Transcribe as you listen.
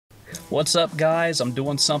What's up, guys? I'm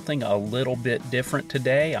doing something a little bit different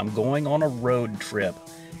today. I'm going on a road trip.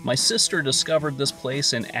 My sister discovered this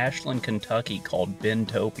place in Ashland, Kentucky called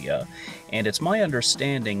Bintopia, and it's my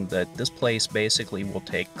understanding that this place basically will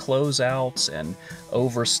take closeouts and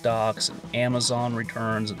overstocks and Amazon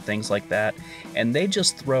returns and things like that, and they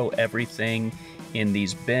just throw everything in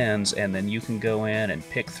these bins, and then you can go in and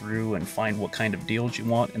pick through and find what kind of deals you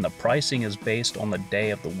want, and the pricing is based on the day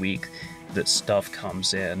of the week that stuff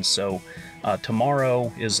comes in. So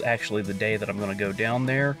tomorrow is actually the day that I'm going to go down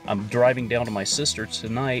there. I'm driving down to my sister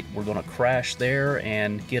tonight. We're going to crash there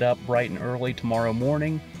and get up bright and early tomorrow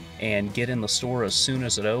morning and get in the store as soon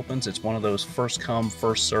as it opens. It's one of those first come,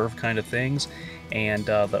 first serve kind of things, and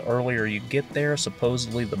the earlier you get there,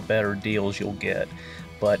 supposedly the better deals you'll get.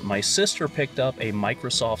 But my sister picked up a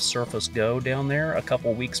Microsoft Surface Go down there a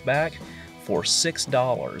couple weeks back for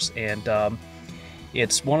 $6, and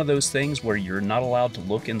it's one of those things where you're not allowed to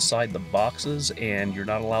look inside the boxes and you're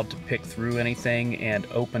not allowed to pick through anything and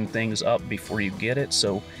open things up before you get it.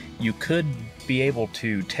 So you could be able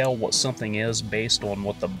to tell what something is based on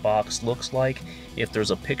what the box looks like. If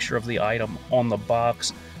there's a picture of the item on the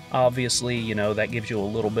box, obviously, you know, that gives you a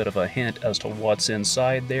little bit of a hint as to what's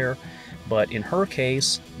inside there. But in her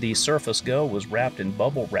case, the Surface Go was wrapped in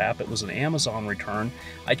bubble wrap. It was an Amazon return.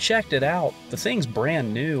 I checked it out. The thing's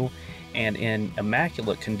brand new and in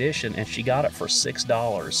immaculate condition, and she got it for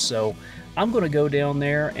 $6. So I'm going to go down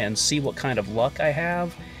there and see what kind of luck I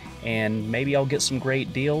have, and maybe I'll get some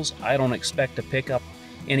great deals. I don't expect to pick up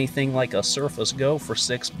anything like a Surface Go for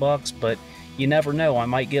 $6, but you never know. I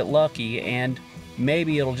might get lucky, and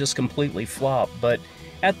maybe it'll just completely flop. But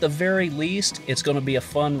at the very least, it's going to be a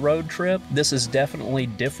fun road trip. This is definitely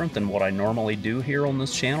different than what I normally do here on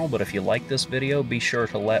this channel, but if you like this video, be sure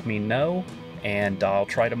to let me know, and I'll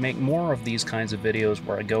try to make more of these kinds of videos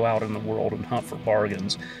where I go out in the world and hunt for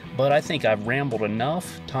bargains. But I think I've rambled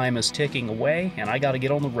enough. Time is ticking away, and I got to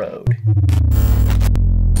get on the road.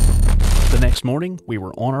 The next morning, we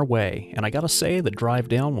were on our way, and I gotta say the drive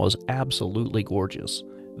down was absolutely gorgeous.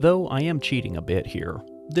 Though I am cheating a bit here.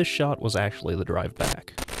 This shot was actually the drive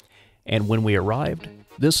back. And when we arrived,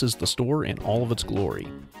 this is the store in all of its glory.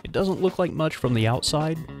 It doesn't look like much from the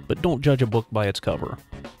outside, but don't judge a book by its cover.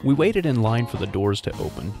 We waited in line for the doors to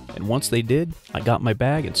open, and once they did, I got my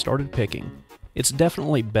bag and started picking. It's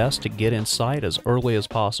definitely best to get inside as early as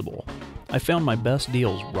possible. I found my best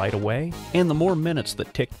deals right away, and the more minutes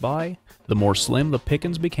that ticked by, the more slim the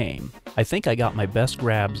pickings became. I think I got my best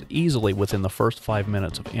grabs easily within the first 5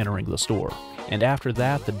 minutes of entering the store, and after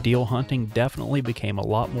that the deal hunting definitely became a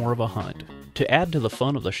lot more of a hunt. To add to the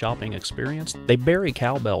fun of the shopping experience, they bury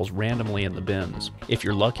cowbells randomly in the bins. If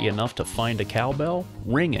you're lucky enough to find a cowbell,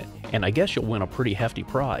 ring it, and I guess you'll win a pretty hefty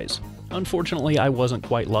prize. Unfortunately, I wasn't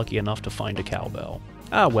quite lucky enough to find a cowbell.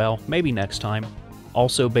 Ah well, maybe next time.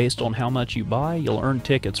 Also, based on how much you buy, you'll earn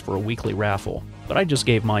tickets for a weekly raffle, but I just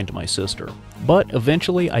gave mine to my sister. But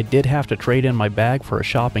eventually, I did have to trade in my bag for a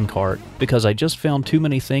shopping cart because I just found too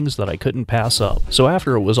many things that I couldn't pass up. So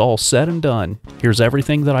after it was all said and done, here's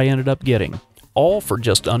everything that I ended up getting, all for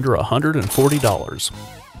just under $140.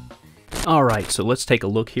 Alright, so let's take a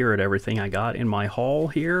look here at everything I got in my haul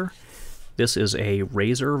here. This is a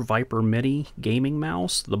Razer Viper Mini gaming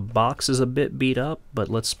mouse. The box is a bit beat up, but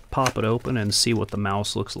let's pop it open and see what the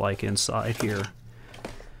mouse looks like inside here.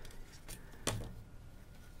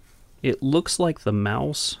 It looks like the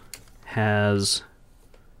mouse has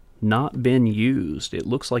not been used. It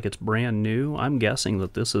looks like it's brand new. I'm guessing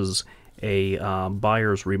that this is a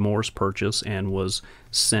buyer's remorse purchase and was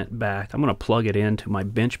sent back. I'm going to plug it into my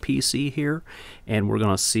bench PC here, and we're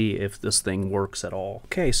going to see if this thing works at all.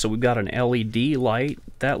 Okay, so we've got an LED light.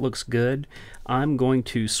 That looks good. I'm going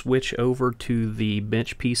to switch over to the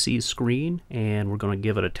bench PC screen, and we're going to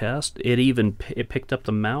give it a test. It picked up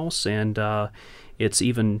the mouse, and it's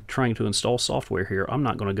even trying to install software here. I'm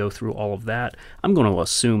not going to go through all of that. I'm going to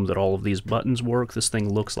assume that all of these buttons work. This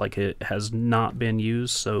thing looks like it has not been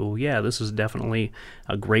used, so yeah, this is definitely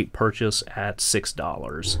a great purchase at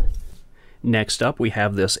 $6. Next up, we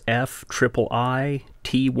have this FIII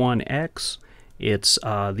T1X. It's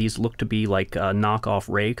these look to be like knockoff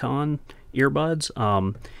Raycon earbuds.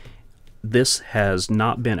 This has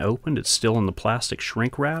not been opened. It's still in the plastic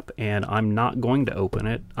shrink wrap, and I'm not going to open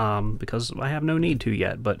it because I have no need to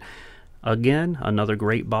yet. But again, another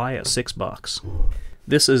great buy at $6.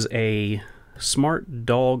 This is a Smart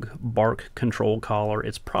Dog Bark Control Collar.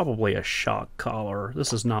 It's probably a shock collar.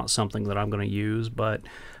 This is not something that I'm going to use, but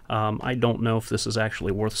I don't know if this is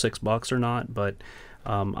actually worth $6 or not, but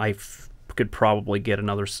I could probably get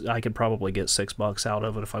I could probably get $6 out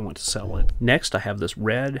of it if I went to sell it. Next, I have this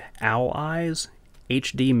red owl eyes.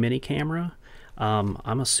 HD mini camera.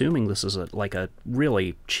 I'm assuming this is like a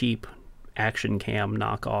really cheap action cam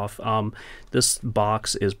knockoff. This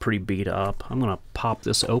box is pretty beat up. I'm going to pop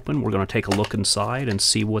this open. We're going to take a look inside and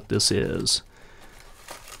see what this is.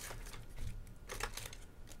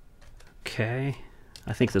 Okay,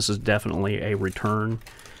 I think this is definitely a return.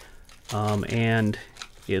 And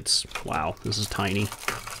it's, wow, this is tiny.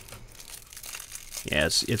 Yeah,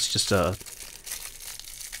 it's just a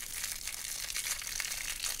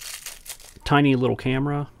tiny little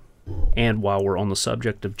camera. And while we're on the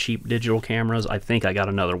subject of cheap digital cameras, I think I got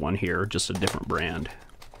another one here, just a different brand.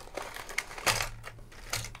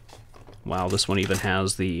 Wow, this one even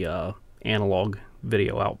has the analog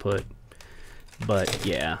video output. But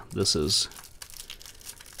yeah, this is,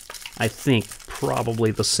 I think, probably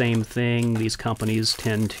the same thing. These companies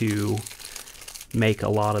tend to make a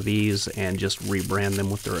lot of these and just rebrand them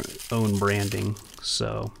with their own branding.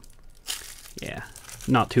 So yeah,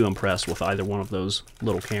 not too impressed with either one of those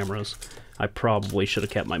little cameras. I probably should have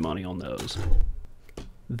kept my money on those.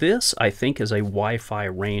 This, I think, is a Wi-Fi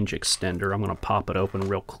range extender. I'm going to pop it open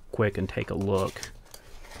real quick and take a look.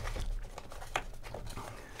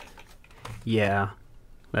 Yeah,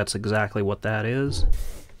 that's exactly what that is.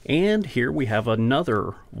 And here we have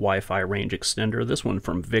another Wi-Fi range extender, this one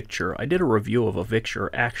from Victure. I did a review of a Victure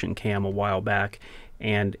action cam a while back,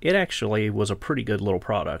 and it actually was a pretty good little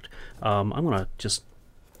product. I'm going to just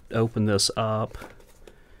open this up,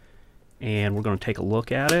 and we're going to take a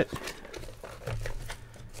look at it.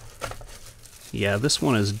 Yeah, this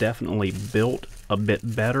one is definitely built a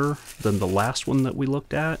bit better than the last one that we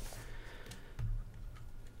looked at.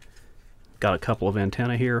 Got a couple of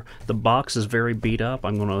antennae here. The box is very beat up.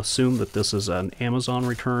 I'm going to assume that this is an Amazon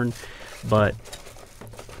return, but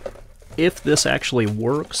if this actually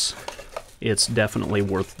works, it's definitely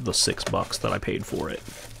worth the $6 that I paid for it.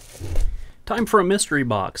 Time for a mystery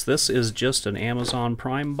box. This is just an Amazon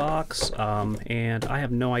Prime box, and I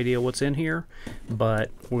have no idea what's in here, but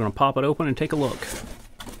we're going to pop it open and take a look.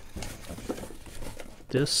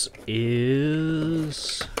 This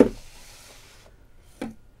is...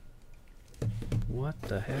 what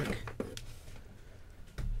the heck?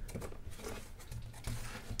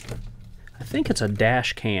 I think it's a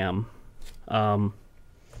dash cam. Yeah,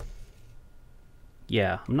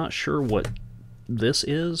 I'm not sure what this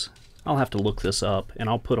is. I'll have to look this up, and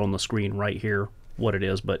I'll put on the screen right here what it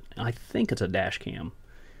is, but I think it's a dash cam.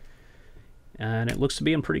 And it looks to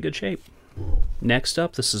be in pretty good shape. Next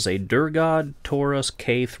up, this is a Durgod Taurus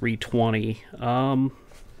K320.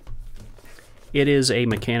 It is a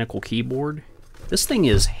mechanical keyboard. This thing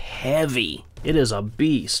is heavy. It is a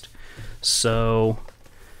beast. So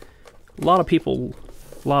a lot of people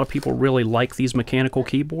really like these mechanical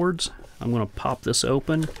keyboards. I'm going to pop this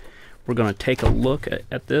open. We're going to take a look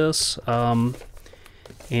at this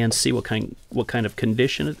and see what kind of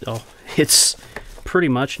condition it's pretty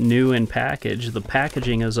much new in package. The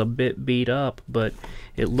packaging is a bit beat up, but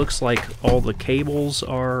it looks like all the cables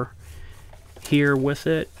are here with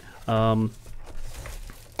it.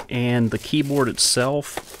 And the keyboard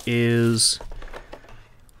itself looks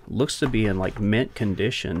to be in like mint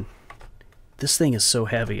condition. This thing is so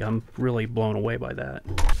heavy. I'm really blown away by that.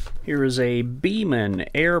 Here is a Beeman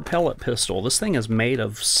air pellet pistol. This thing is made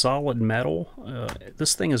of solid metal.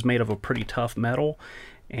 This thing is made of a pretty tough metal,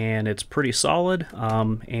 and it's pretty solid.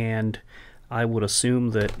 And I would assume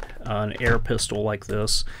that an air pistol like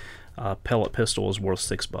this, pellet pistol, is worth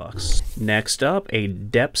 $6. Next up, a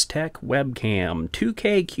Depstech webcam,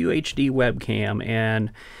 2K QHD webcam,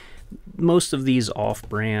 and most of these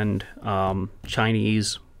off-brand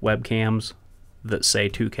Chinese webcams that say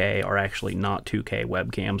 2K are actually not 2K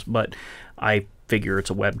webcams, but I figure it's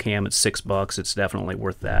a webcam. It's $6. It's definitely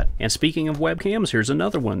worth that. And speaking of webcams, here's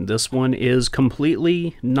another one. This one is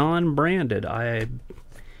completely non-branded. I'm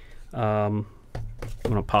going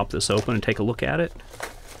to pop this open and take a look at it.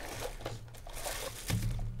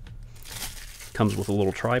 Comes with a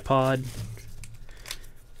little tripod,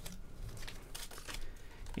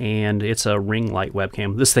 and it's a ring light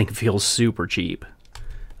webcam. This thing feels super cheap,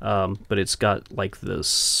 but it's got like this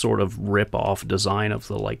sort of rip-off design of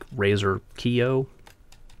the like Razer Kiyo.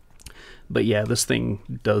 But yeah, this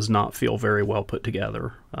thing does not feel very well put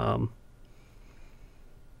together. The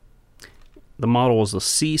model is the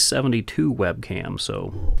C72 webcam.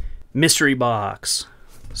 So mystery box.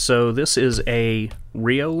 So this is a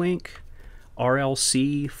Reolink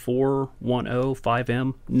RLC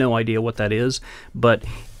 4105M. No idea what that is, but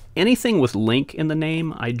anything with link in the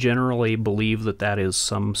name, I generally believe that that is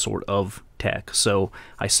some sort of tech. So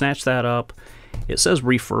I snatched that up. It says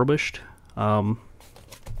refurbished.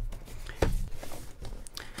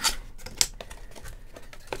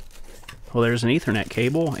 Well, there's an Ethernet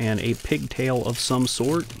cable and a pigtail of some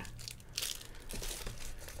sort.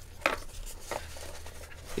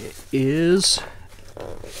 It is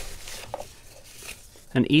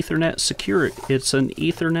an Ethernet security. It's an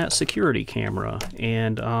Ethernet security camera,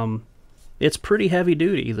 and it's pretty heavy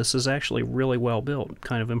duty. This is actually really well built.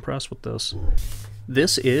 Kind of impressed with this.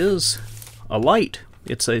 This is a light.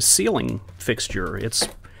 It's a ceiling fixture. It's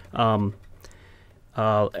an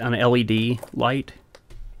LED light.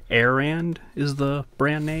 Airand is the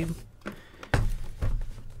brand name.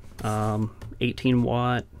 18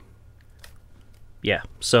 watt. Yeah,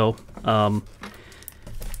 so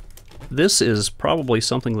this is probably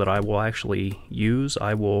something that I will actually use.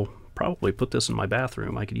 I will probably put this in my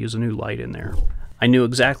bathroom. I could use a new light in there. I knew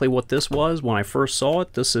exactly what this was when I first saw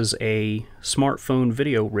it. This is a smartphone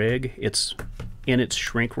video rig. It's in its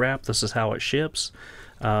shrink wrap. This is how it ships.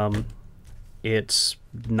 It's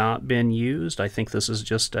not been used. I think this is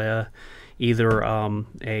just either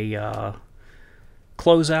a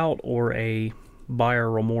closeout or a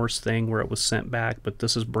buyer remorse thing where it was sent back, but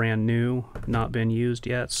this is brand new, not been used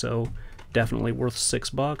yet, so definitely worth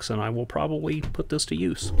 $6, and I will probably put this to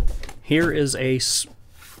use. Here is a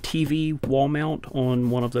TV wall mount on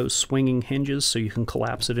one of those swinging hinges so you can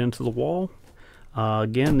collapse it into the wall.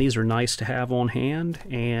 Again, these are nice to have on hand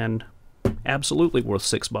and absolutely worth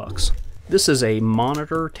 $6. This is a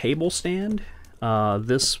monitor table stand.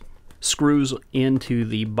 This screws into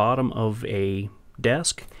the bottom of a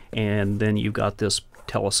desk, and then you've got this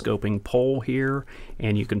telescoping pole here,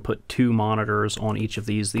 and you can put 2 monitors on each of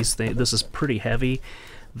these. This is pretty heavy.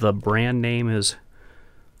 The brand name is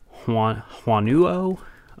Huanuo,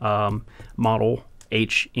 model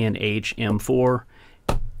HNH-M4.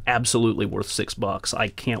 Absolutely worth $6. I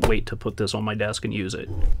can't wait to put this on my desk and use it.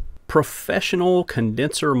 Professional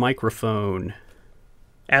condenser microphone.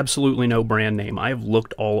 Absolutely no brand name. I've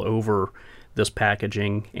looked all over this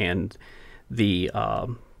packaging and the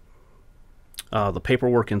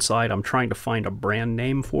paperwork inside. I'm trying to find a brand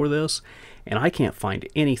name for this, and I can't find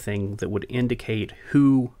anything that would indicate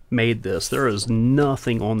who made this. There is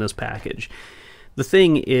nothing on this package. The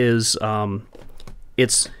thing is,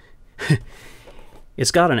 it's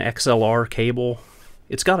it's got an XLR cable.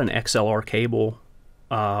 It's got an XLR cable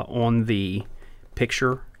on the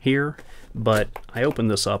picture here, but I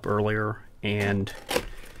opened this up earlier, and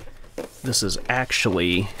this is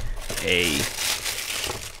actually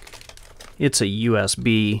it's a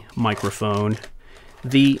USB microphone.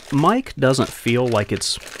 The mic doesn't feel like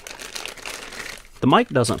it's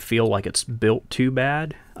built too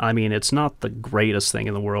bad. I mean, it's not the greatest thing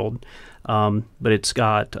in the world, but it's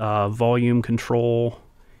got volume control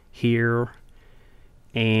here,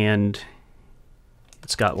 and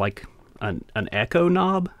it's got like an echo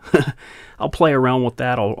knob. I'll play around with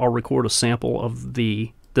that. I'll record a sample of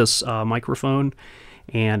this microphone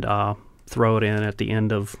and throw it in at the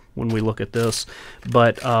end of when we look at this.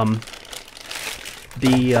 But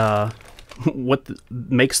what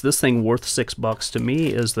makes this thing worth $6 to me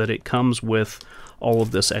is that it comes with all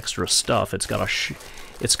of this extra stuff. It's got a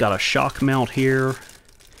shock mount here.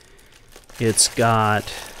 It's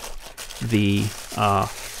got the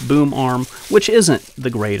boom arm, which isn't the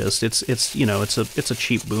greatest. It's a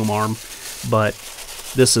cheap boom arm, but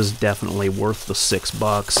this is definitely worth the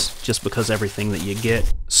 $6 just because everything that you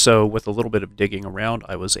get. So with a little bit of digging around,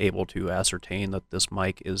 I was able to ascertain that this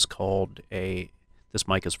mic is from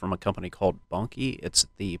a company called Bonky. It's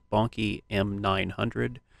the Bonky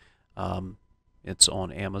M900. It's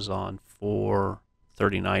on Amazon for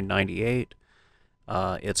 $39.98.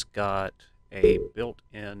 It's got a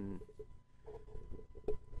built-in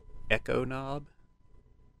echo knob.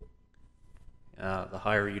 The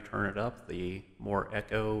higher you turn it up, the more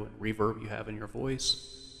echo and reverb you have in your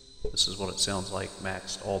voice. This is what it sounds like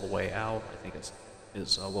maxed all the way out. I think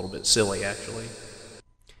it's a little bit silly, actually.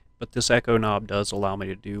 But this echo knob does allow me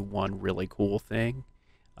to do one really cool thing.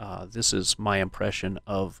 This is my impression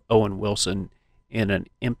of Owen Wilson in an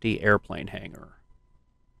empty airplane hangar.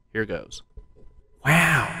 Here goes.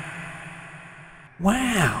 Wow.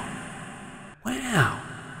 Wow. Wow.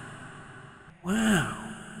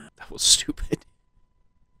 Wow. That was stupid.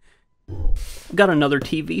 I've got another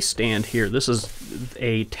TV stand here. This is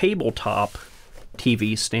a tabletop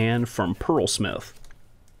TV stand from Pearlsmith.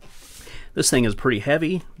 This thing is pretty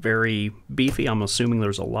heavy, very beefy. I'm assuming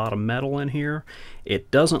there's a lot of metal in here.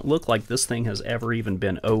 It doesn't look like this thing has ever even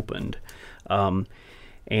been opened. And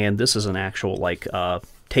this is an actual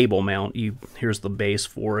table mount. Here's the base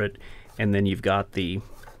for it, and then you've got the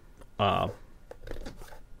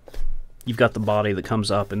you've got the body that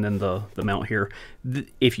comes up and then the mount here.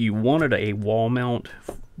 If you wanted a wall mount,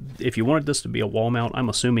 if you wanted this to be a wall mount, I'm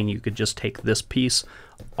assuming you could just take this piece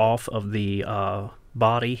off of the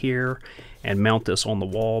body here and mount this on the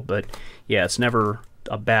wall. But yeah, it's never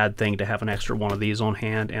a bad thing to have an extra one of these on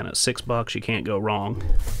hand, and at $6 you can't go wrong.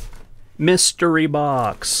 Mystery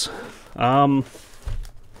box.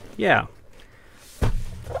 Yeah.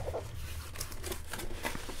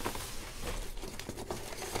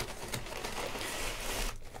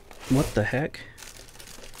 What the heck?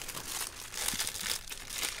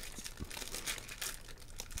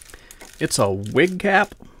 It's a wig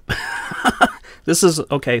cap? This is,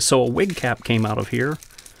 okay, so a wig cap came out of here.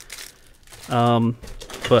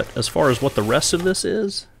 But as far as what the rest of this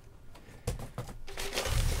is,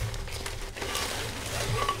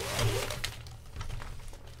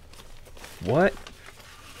 what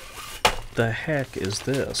the heck is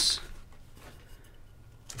this?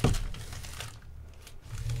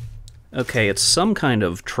 Okay, it's some kind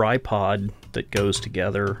of tripod that goes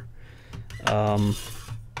together.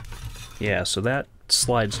 Yeah, so that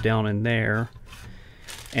slides down in there.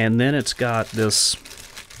 And then it's got this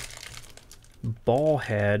ball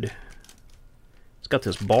head. It's got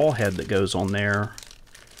this ball head that goes on there.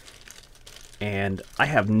 And I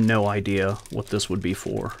have no idea what this would be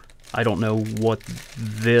for. I don't know what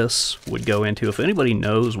this would go into. If anybody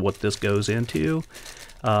knows what this goes into,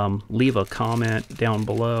 leave a comment down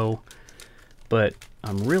below. But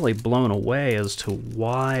I'm really blown away as to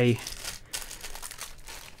why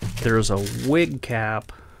there's a wig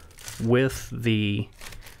cap with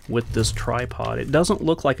this tripod. It doesn't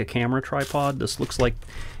look like a camera tripod. This looks like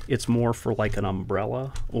it's more for like an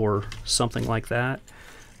umbrella or something like that.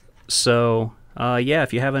 So yeah,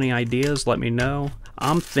 if you have any ideas, let me know.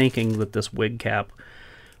 I'm thinking that this wig cap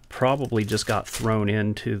probably just got thrown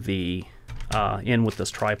into the in with this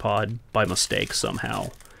tripod by mistake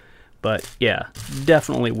somehow. But yeah,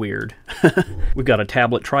 definitely weird. We've got a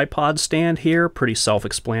tablet tripod stand here, pretty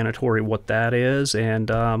self-explanatory what that is, and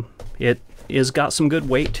it is got some good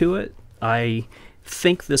weight to it. I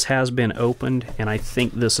think this has been opened, and I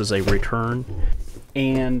think this is a return.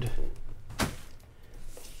 And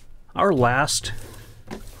our last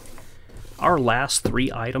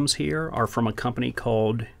 3 items here are from a company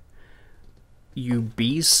called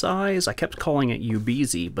UB size. I kept calling it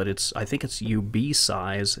UBZ, but I think it's UB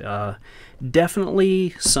size.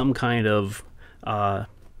 Definitely some kind of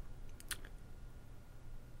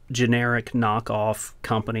generic knockoff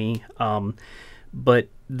company, but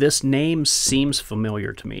this name seems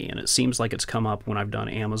familiar to me, and it seems like it's come up when I've done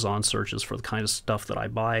Amazon searches for the kind of stuff that I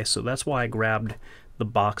buy, so that's why I grabbed the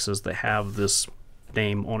boxes that have this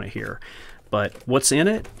name on it here. But what's in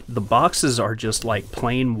it? The boxes are just like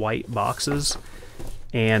plain white boxes,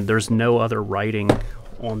 and there's no other writing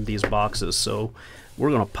on these boxes. So we're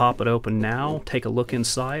going to pop it open now, take a look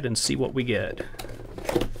inside, and see what we get.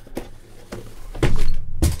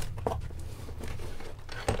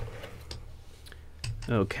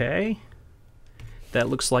 Okay, that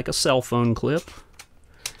looks like a cell phone clip.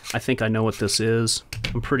 I think I know what this is.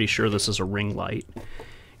 I'm pretty sure this is a ring light.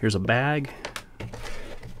 Here's a bag.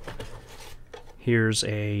 Here's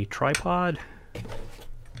a tripod.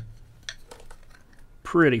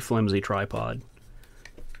 Pretty flimsy tripod.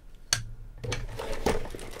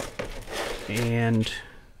 And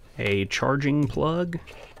a charging plug.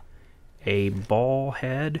 A ball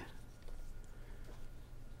head.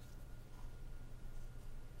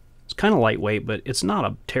 It's kind of lightweight, but it's not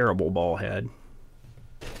a terrible ball head.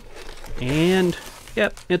 And,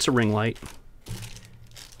 yep, it's a ring light.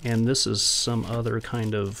 And this is some other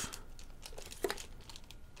kind of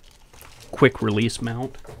quick release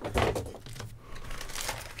mount.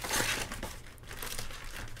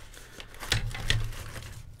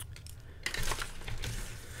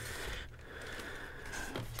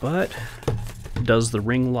 But does the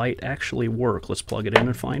ring light actually work? Let's plug it in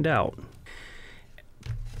and find out.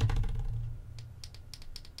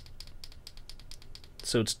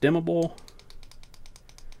 So it's dimmable,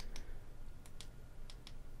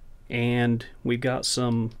 and we've got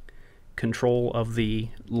some control of the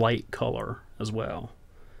light color as well.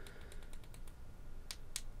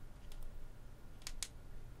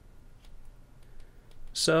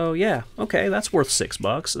 So yeah, okay, that's worth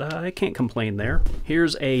 $6. I can't complain there.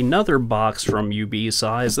 Here's another box from UB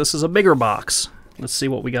size. This is a bigger box. Let's see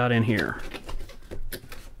what we got in here.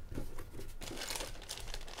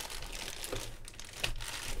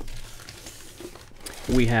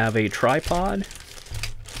 We have a tripod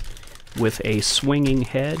with a swinging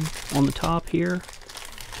head on the top here.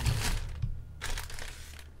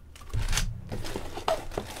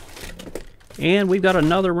 And we've got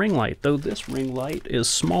another ring light, though this ring light is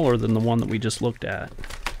smaller than the one that we just looked at.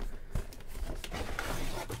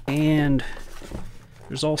 And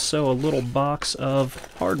there's also a little box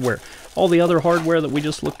of hardware. All the other hardware that we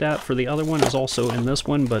just looked at for the other one is also in this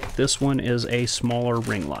one, but this one is a smaller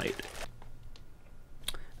ring light.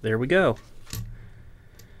 There we go.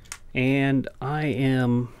 And I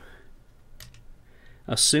am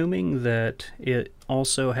assuming that it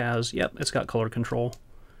also has, yep, it's got color control.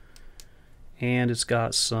 And it's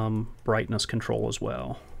got some brightness control as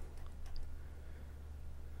well.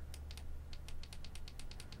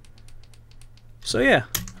 So yeah,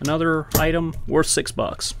 another item worth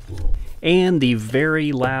 $6. And the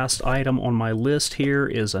very last item on my list here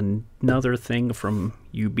is another thing from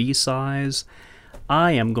UB Size.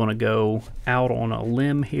 I am going to go out on a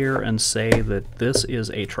limb here and say that this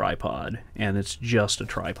is a tripod, and it's just a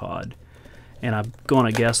tripod. And I'm going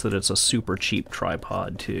to guess that it's a super cheap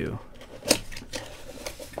tripod too.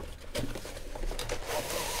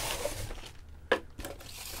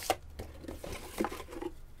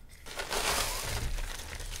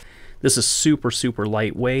 This is super, super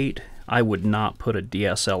lightweight. I would not put a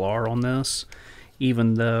DSLR on this,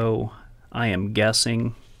 even though I am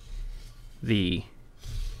guessing the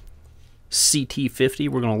CT50,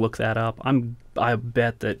 we're going to look that up. I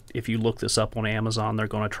bet that if you look this up on Amazon, they're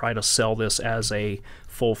going to try to sell this as a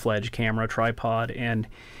full-fledged camera tripod, and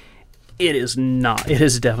it is not. It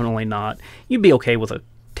is definitely not. You'd be okay with a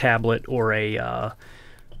tablet or a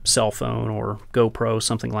cell phone or GoPro,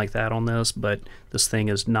 something like that on this, but this thing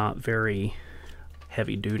is not very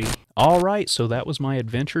heavy duty. Alright, so that was my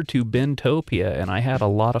adventure to Bintopia, and I had a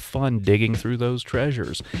lot of fun digging through those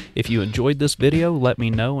treasures. If you enjoyed this video, let me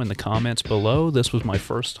know in the comments below. This was my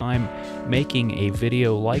first time making a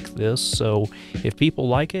video like this, so if people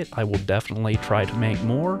like it, I will definitely try to make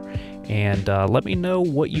more. And let me know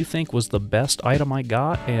what you think was the best item I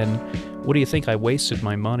got, and what do you think I wasted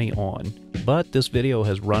my money on. But this video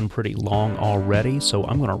has run pretty long already, so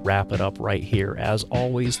I'm going to wrap it up right here. As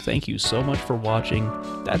always, thank you so much for watching.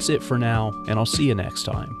 That's it for now, and I'll see you next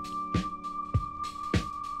time.